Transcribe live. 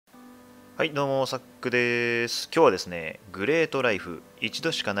はい、どうも、サックです。今日はですね、グレートライフ、一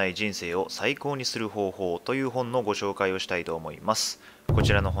度しかない人生を最高にする方法という本のご紹介をしたいと思います。こ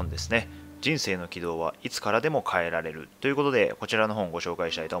ちらの本ですね、人生の軌道はいつからでも変えられるということで、こちらの本をご紹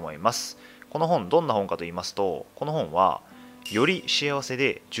介したいと思います。この本、どんな本かと言いますと、この本は、より幸せ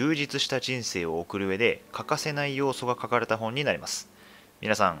で充実した人生を送る上で欠かせない要素が書かれた本になります。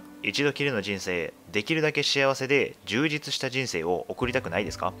皆さん、一度きりの人生、できるだけ幸せで充実した人生を送りたくないで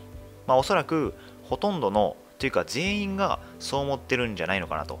すか？おそらくほとんどのというか全員がそう思ってるんじゃないの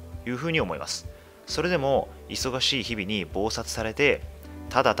かなというふうに思います。それでも忙しい日々に忙殺されて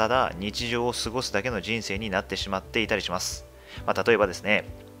ただただ日常を過ごすだけの人生になってしまっていたりします。例えばですね、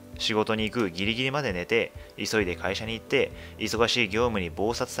仕事に行くギリギリまで寝て急いで会社に行って忙しい業務に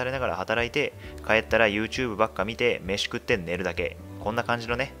忙殺されながら働いて帰ったら YouTube ばっか見て飯食って寝るだけ、こんな感じ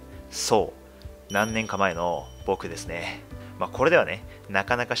のね、そう何年か前の僕ですね。これではね、な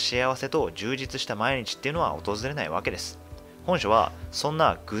かなか幸せと充実した毎日っていうのは訪れないわけです。本書はそん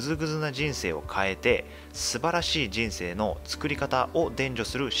なグズグズな人生を変えて素晴らしい人生の作り方を伝授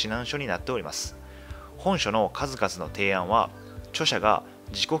する指南書になっております。本書の数々の提案は著者が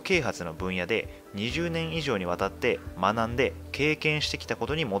自己啓発の分野で20年以上にわたって学んで経験してきたこ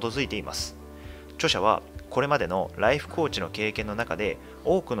とに基づいています。著者はこれまでのライフコーチの経験の中で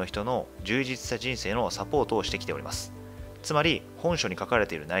多くの人の充実した人生のサポートをしてきております。つまり本書に書かれ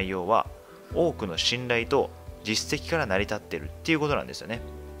ている内容は多くの信頼と実績から成り立っているっていうことなんですよね。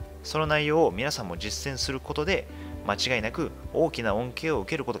その内容を皆さんも実践することで間違いなく大きな恩恵を受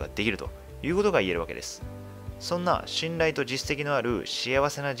けることができるということが言えるわけです。そんな信頼と実績のある幸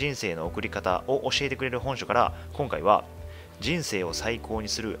せな人生の送り方を教えてくれる本書から今回は人生を最高に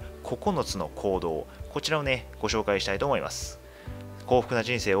する9つの行動、こちらをねご紹介したいと思います。幸福な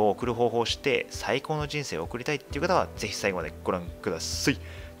人生を送る方法を知って最高の人生を送りたいっていう方はぜひ最後までご覧ください。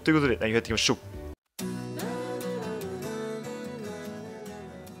ということで内容やっていきましょう。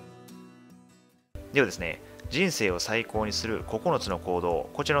ではですね、人生を最高にする9つの行動、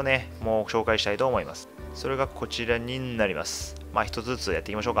こちらをねもう紹介したいと思います。それがこちらになります。一つずつやっ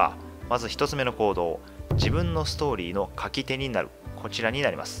ていきましょうか。まず1つ目の行動、自分のストーリーの書き手になる、こちらにな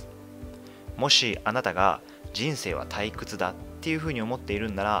ります。もしあなたが人生は退屈だっていうふうに思っている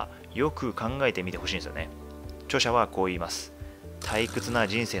んならよく考えてみてほしいんですよね。著者はこう言います。退屈な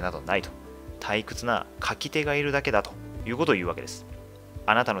人生などないと。退屈な書き手がいるだけだということを言うわけです。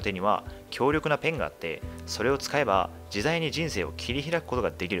あなたの手には強力なペンがあってそれを使えば自在に人生を切り開くこと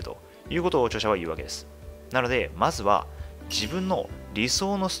ができるということを著者は言うわけです。なのでまずは自分の理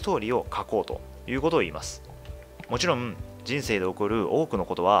想のストーリーを書こうということを言います。もちろん人生で起こる多くの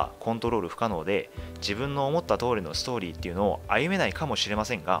ことはコントロール不可能で自分の思った通りのストーリーっていうのを歩めないかもしれま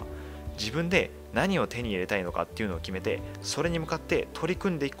せんが、自分で何を手に入れたいのかっていうのを決めてそれに向かって取り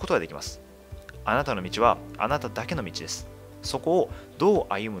組んでいくことができます。あなたの道はあなただけの道です。そこをどう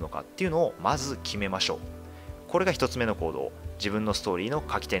歩むのかっていうのをまず決めましょう。これが1つ目の行動、自分のストーリーの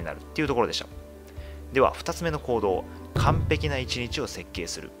書き手になるっていうところでした。では2つ目の行動、完璧な一日を設計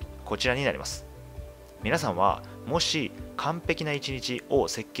する、こちらになります。皆さんはもし完璧な一日を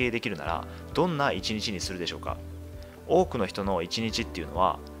設計できるならどんな一日にするでしょうか？多くの人の一日っていうの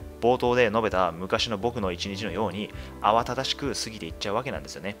は冒頭で述べた昔の僕の一日のように慌ただしく過ぎていっちゃうわけなんで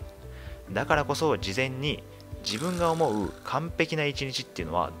すよね。だからこそ事前に自分が思う完璧な一日っていう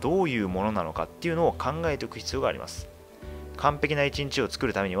のはどういうものなのかっていうのを考えておく必要があります。完璧な一日を作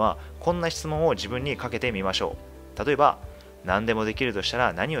るためにはこんな質問を自分にかけてみましょう。例えば何でもできるとした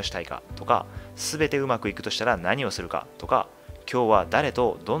ら何をしたいかとか、全てうまくいくとしたら何をするかとか、今日は誰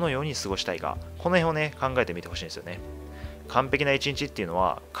とどのように過ごしたいか、この辺をね考えてみてほしいんですよね。完璧な一日っていうの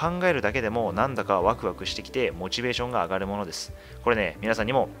は考えるだけでもなんだかワクワクしてきてモチベーションが上がるものです。これね皆さん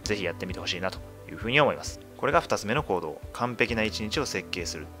にもぜひやってみてほしいなというふうに思います。これが2つ目の行動、完璧な一日を設計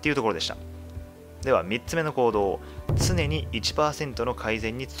するっていうところでした。では3つ目の行動、常に 1% の改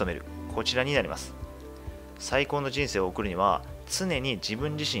善に努める、こちらになります。最高の人生を送るには常に自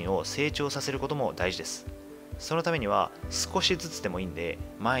分自身を成長させることも大事です。そのためには少しずつでもいいんで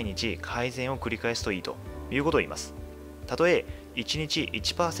毎日改善を繰り返すといいということを言います。たとえ1日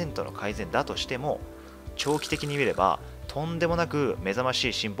 1% の改善だとしても長期的に見ればとんでもなく目覚ま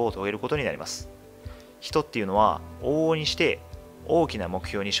しい進歩を遂げることになります。人っていうのは往々にして大きな目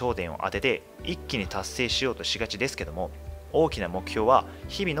標に焦点を当てて一気に達成しようとしがちですけども、大きな目標は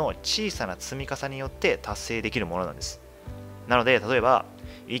日々の小さな積み重ねによって達成できるものなんです。なので例えば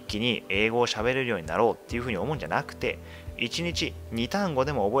一気に英語を喋れるようになろうっていうふうに思うんじゃなくて、1日2単語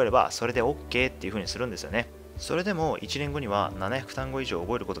でも覚えればそれで OK っていうふうにするんですよね。それでも1年後には700単語以上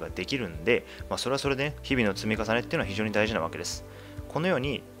覚えることができるんで、それはそれで、ね、日々の積み重ねっていうのは非常に大事なわけです。このよう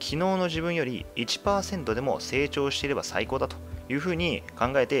に昨日の自分より 1% でも成長していれば最高だというふうに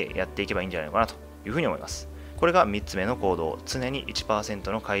考えてやっていけばいいんじゃないのかなというふうに思います。これが3つ目の行動、常に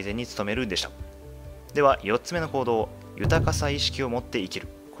 1% の改善に努めるでした。では4つ目の行動、豊かさ意識を持って生きる、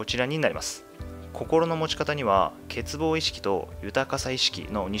こちらになります。心の持ち方には欠乏意識と豊かさ意識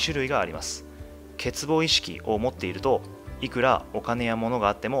の2種類があります。欠乏意識を持っていると、いくらお金や物が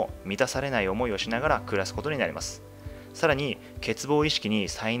あっても満たされない思いをしながら暮らすことになります。さらに欠乏意識に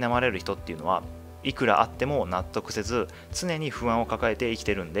苛まれる人っていうのは、いくらあっても納得せず常に不安を抱えて生き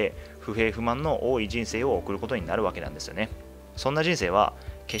てるんで、不平不満の多い人生を送ることになるわけなんですよね。そんな人生は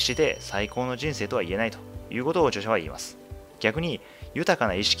決して最高の人生とは言えないということを著者は言います。逆に豊か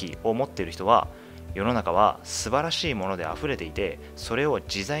な意識を持っている人は、世の中は素晴らしいもので溢れていて、それを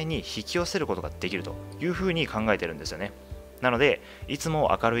自在に引き寄せることができるというふうに考えてるんですよね。なのでいつ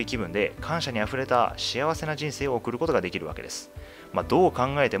も明るい気分で感謝にあふれた幸せな人生を送ることができるわけです。どう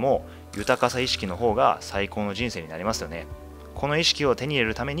考えても豊かさ意識の方が最高の人生になりますよね。この意識を手に入れ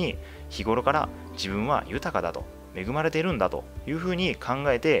るために、日頃から自分は豊かだと、恵まれているんだというふうに考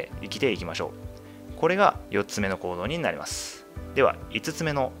えて生きていきましょう。これが4つ目の行動になります。では5つ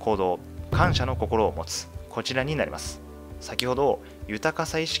目の行動、感謝の心を持つ、こちらになります。先ほど豊か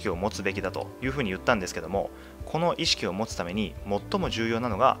さ意識を持つべきだというふうに言ったんですけども、この意識を持つために最も重要な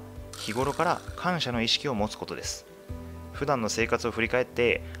のが、日頃から感謝の意識を持つことです。普段の生活を振り返っ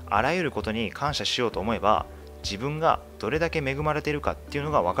て、あらゆることに感謝しようと思えば、自分がどれだけ恵まれているかっていう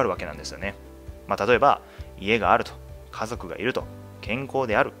のが分かるわけなんですよね。例えば家があると、家族がいると、健康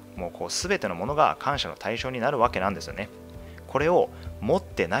である、もう全てのものが感謝の対象になるわけなんですよね。これを持っ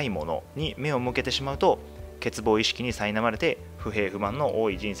てないものに目を向けてしまうと、欠乏意識に苛まれて不平不満の多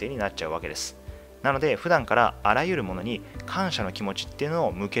い人生になっちゃうわけです。なので普段からあらゆるものに感謝の気持ちっていうの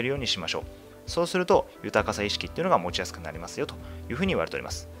を向けるようにしましょう。そうすると豊かさ意識っていうのが持ちやすくなりますよというふうに言われておりま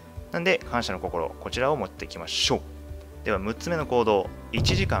す。なんで感謝の心、こちらを持っていきましょう。では6つ目の行動、1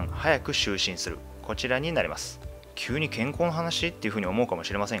時間早く就寝する、こちらになります。急に健康の話っていうふうに思うかも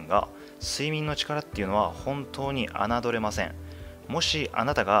しれませんが、睡眠の力っていうのは本当に侮れません。もしあ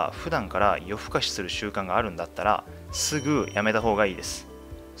なたが普段から夜更かしする習慣があるんだったら、すぐやめた方がいいです。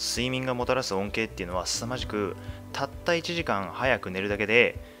睡眠がもたらす恩恵っていうのは凄まじく、たった1時間早く寝るだけ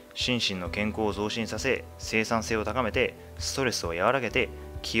で心身の健康を増進させ、生産性を高めて、ストレスを和らげて、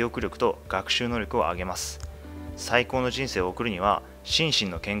記憶力と学習能力を上げます。最高の人生を送るには心身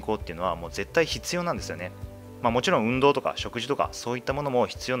の健康っていうのはもう絶対必要なんですよね。もちろん運動とか食事とかそういったものも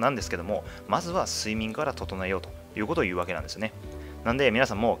必要なんですけども、まずは睡眠から整えようということを言うわけなんですよね。なんで皆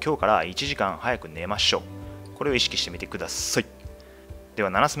さんも今日から1時間早く寝ましょう。これを意識してみてください。で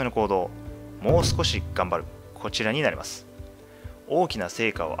は7つ目の行動、もう少し頑張る、こちらになります。大きな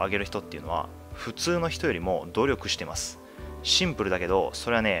成果を上げる人っていうのは普通の人よりも努力してます。シンプルだけど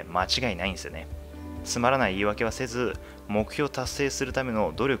それはね、間違いないんですよね。つまらない言い訳はせず、目標達成するため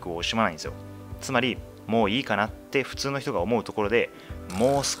の努力を惜しまないんですよ。つまりもういいかなって普通の人が思うところで、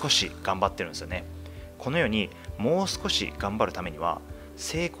もう少し頑張ってるんですよね。このようにもう少し頑張るためには、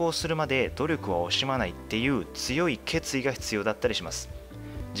成功するまで努力は惜しまないっていう強い決意が必要だったりします。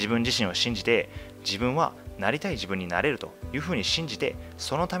自分自身を信じて、自分はなりたい自分になれるというふうに信じて、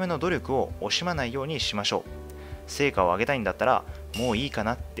そのための努力を惜しまないようにしましょう。成果を上げたいんだったら、もういいか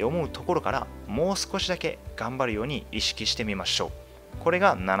なって思うところからもう少しだけ頑張るように意識してみましょう。これ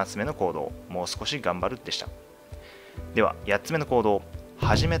が7つ目の行動、もう少し頑張るでした。では8つ目の行動、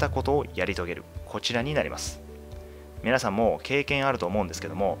始めたことをやり遂げる、こちらになります。皆さんも経験あると思うんですけ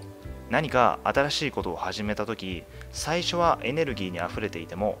ども、何か新しいことを始めた時、最初はエネルギーにあふれてい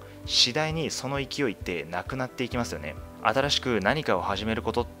ても、次第にその勢いってなくなっていきますよね。新しく何かを始める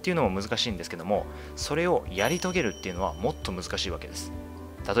ことっていうのも難しいんですけども、それをやり遂げるっていうのはもっと難しいわけです。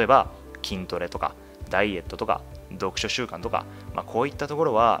例えば筋トレとかダイエットとか読書習慣とか、こういったとこ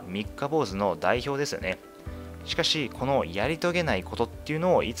ろは三日坊主の代表ですよね。しかしこのやり遂げないことっていう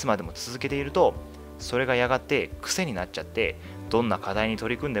のをいつまでも続けていると、それがやがて癖になっちゃって、どんな課題に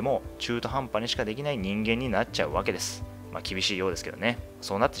取り組んでも中途半端にしかできない人間になっちゃうわけです。厳しいようですけどね、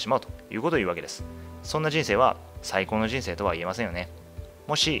そうなってしまうということを言うわけです。そんな人生は最高の人生とは言えませんよね。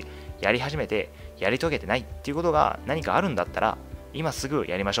もしやり始めてやり遂げてないっていうことが何かあるんだったら、今すぐ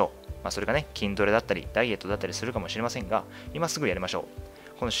やりましょう。それがね、筋トレだったりダイエットだったりするかもしれませんが、今すぐやりましょう。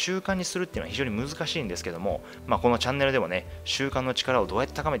この習慣にするっていうのは非常に難しいんですけども、このチャンネルでもね、習慣の力をどうやっ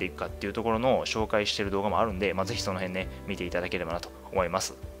て高めていくかっていうところの紹介している動画もあるんで、ぜひその辺ね、見ていただければなと思いま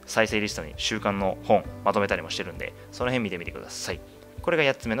す。再生リストに習慣の本まとめたりもしてるんで、その辺見てみてください。これが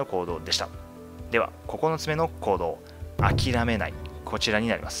8つ目の行動でした。では9つ目の行動、諦めない、こちらに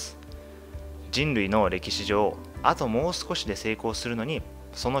なります。人類の歴史上、あともう少しで成功するのに、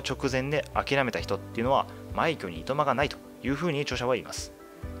その直前で諦めた人っていうのは枚挙にいとまがないというふうに著者は言います。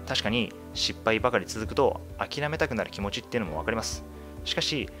確かに失敗ばかり続くと諦めたくなる気持ちっていうのも分かります。しか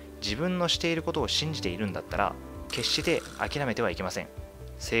し自分のしていることを信じているんだったら決して諦めてはいけません。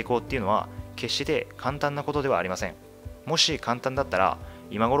成功っていうのは決して簡単なことではありません。もし簡単だったら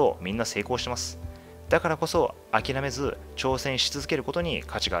今頃みんな成功してます。だからこそ諦めず挑戦し続けることに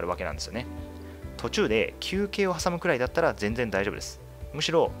価値があるわけなんですよね。途中で休憩を挟むくらいだったら全然大丈夫です。む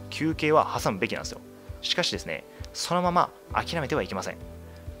しろ休憩は挟むべきなんですよ。しかしですね、そのまま諦めてはいけません。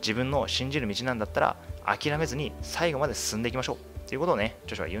自分の信じる道なんだったら諦めずに最後まで進んでいきましょうということをね、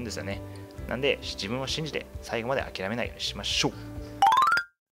著者は言うんですよね。なんで自分を信じて最後まで諦めないようにしましょう。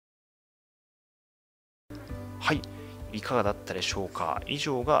はい、いかがだったでしょうか。以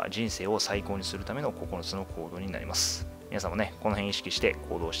上が人生を最高にするための9つの行動になります。皆さんもね、この辺意識して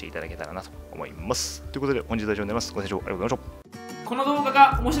行動していただけたらなと思います。ということで本日は以上になります。ご清聴ありがとうございました。この動画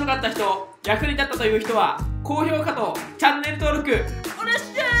が面白かった人、役に立ったという人は高評価とチャンネル登録